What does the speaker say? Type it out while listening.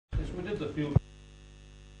we did the field.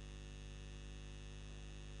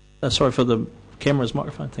 Sorry for the camera's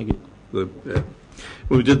microphone. Thank you.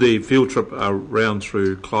 When we did the field trip round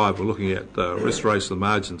through Clive, we're looking at restoration of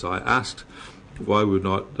margins. I asked why would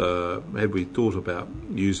not had we thought about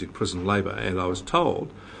using prison labour, and I was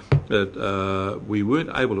told that we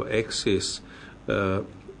weren't able to access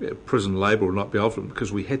prison labour or not be offered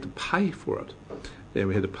because we had to pay for it, and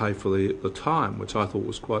we had to pay for the time, which I thought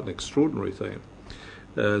was quite an extraordinary thing.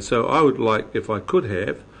 So I would like, if I could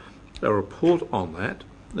have, a report on that,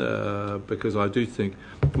 because I do think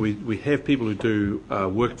we have people who do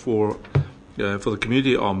work for the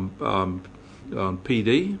community on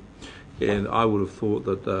PD, and I would have thought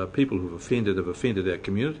that people who have offended our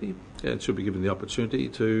community and should be given the opportunity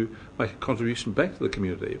to make a contribution back to the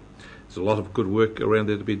community. There's a lot of good work around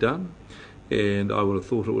there to be done, and I would have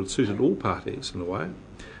thought it would have suited all parties in a way.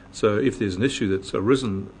 So if there's an issue that's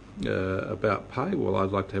arisen about pay, well,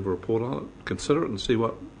 I'd like to have a report on it, consider it, and see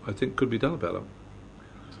what I think could be done about it.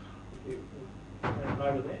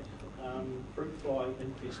 Over that, fruit fly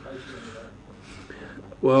infestation.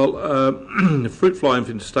 Well, the fruit fly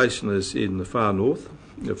infestation is in the far north,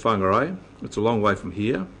 Whangarei. It's a long way from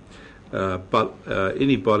here, but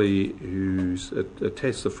anybody who's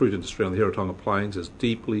attached to the fruit industry on the Heretaunga Plains is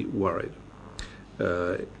deeply worried.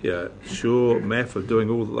 Sure, MAF are doing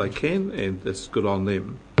all that they can, and that's good on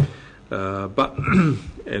them. But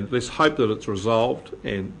and let's hope that it's resolved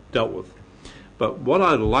and dealt with. But what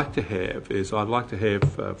I'd like to have is from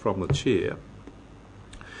the chair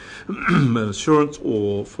an assurance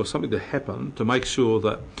or for something to happen to make sure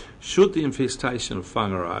that should the infestation of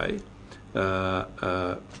Whangarei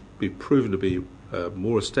be proven to be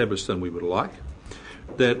more established than we would like,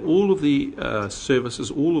 that all of the services,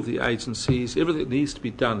 all of the agencies, everything that needs to be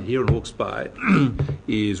done here in Hawke's Bay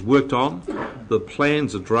is worked on. The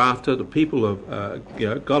plans are drafted. The people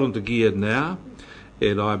have got into gear now.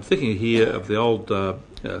 And I'm thinking here of the old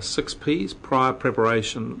 6 Ps, prior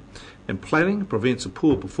preparation and planning, prevents a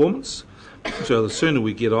poor performance. So the sooner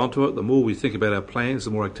we get onto it, the more we think about our plans, the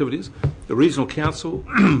more activities. The Regional Council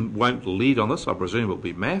won't lead on this, I presume it will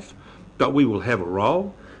be MAF, but we will have a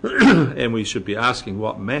role and we should be asking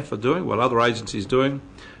what MAF are doing, what other agencies are doing,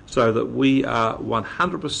 so that we are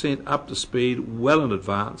 100% up to speed, well in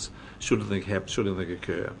advance, should anything happen, should anything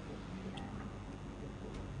occur.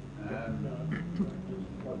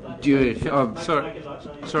 Sorry,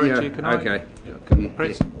 Chair, can I?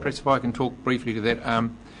 Perhaps if I can talk briefly to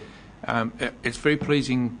that. It's very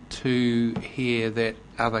pleasing to hear that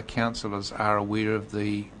other councillors are aware of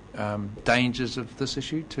the dangers of this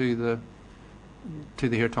issue to the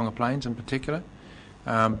Heretaunga Plains in particular,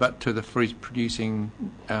 but to the fruit producing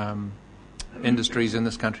industries in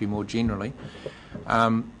this country more generally.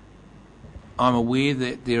 I'm aware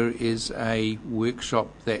that there is a workshop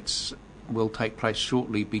will take place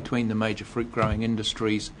shortly between the major fruit growing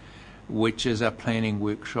industries, which is a planning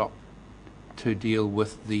workshop to deal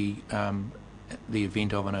with the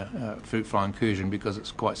event of a fruit fly incursion, because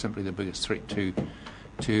it's quite simply the biggest threat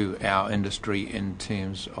to our industry in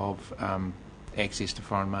terms of access to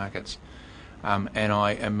foreign markets. And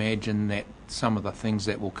I imagine that some of the things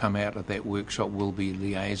that will come out of that workshop will be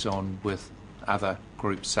liaison with other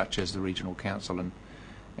groups such as the Regional Council and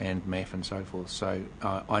MAF and so forth. So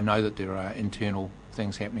I know that there are internal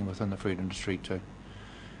things happening within the food industry to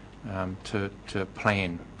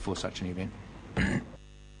plan for such an event.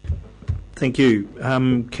 Thank you.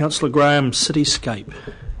 Councillor Graham, Cityscape.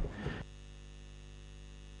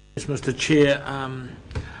 Yes, Mr. Chair.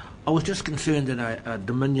 I was just concerned in a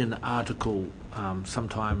Dominion article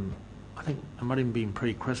sometime, I think it might even been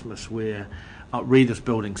pre-Christmas, where Readers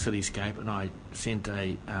Building Cityscape, and I sent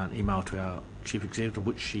an email to our Chief Executive,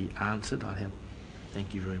 which she answered.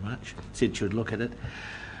 Thank you very much. Said she would look at it.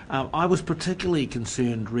 I was particularly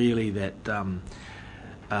concerned, really, that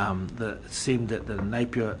it seemed that the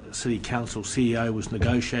Napier City Council CEO was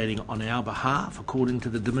negotiating on our behalf, according to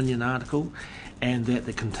the Dominion article, and that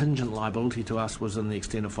the contingent liability to us was in the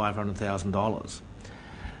extent of $500,000.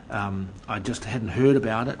 I just hadn't heard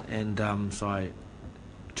about it, and so I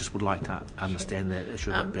just would like to understand that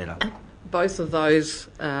issue a bit better. Both of those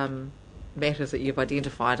matters that you've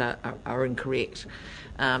identified are incorrect.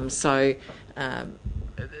 So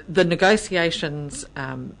the negotiations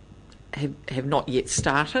have not yet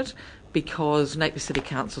started, because Napier City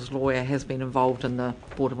Council's lawyer has been involved in the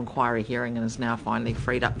Board of Inquiry hearing and is now finally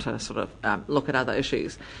freed up to sort of look at other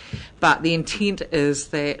issues. But the intent is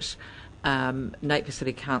that Napier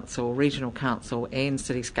City Council, Regional Council and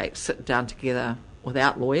Cityscape sit down together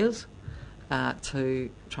without lawyers to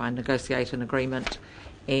try and negotiate an agreement,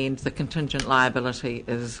 and the contingent liability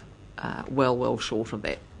is well short of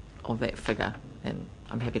that of that figure, and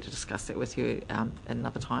I'm happy to discuss that with you at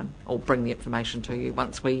another time, or bring the information to you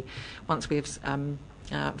once we have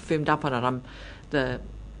firmed up on it.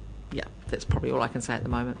 That's probably all I can say at the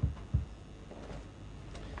moment.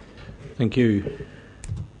 Thank you.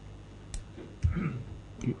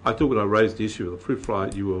 I thought when I raised the issue of the fruit fly,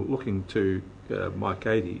 you were looking to Mike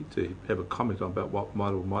 80 to have a comment about what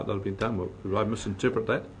might or might not have been done. Did I misinterpret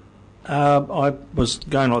that? I was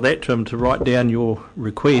going like that to him to write down your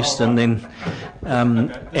request, and then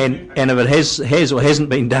and if it has or hasn't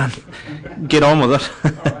been done, get on with it.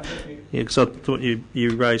 Yeah, because I thought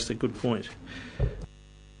you raised a good point.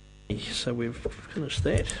 So we've finished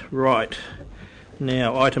that. Right.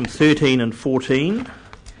 Now, item 13 and 14.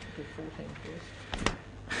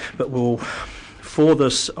 But for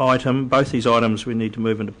this item, both these items we need to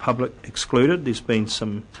move into public excluded. There's been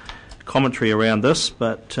some commentary around this,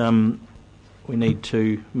 but we need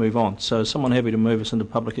to move on. So is someone happy to move us into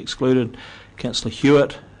public excluded? Councillor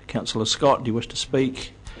Hewitt, Councillor Scott, do you wish to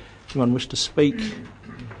speak? Anyone wish to speak?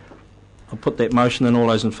 I'll put that motion in. All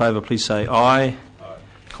those in favour, please say aye. Aye.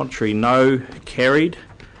 Contrary, no. Carried.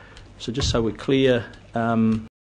 So just so we're clear,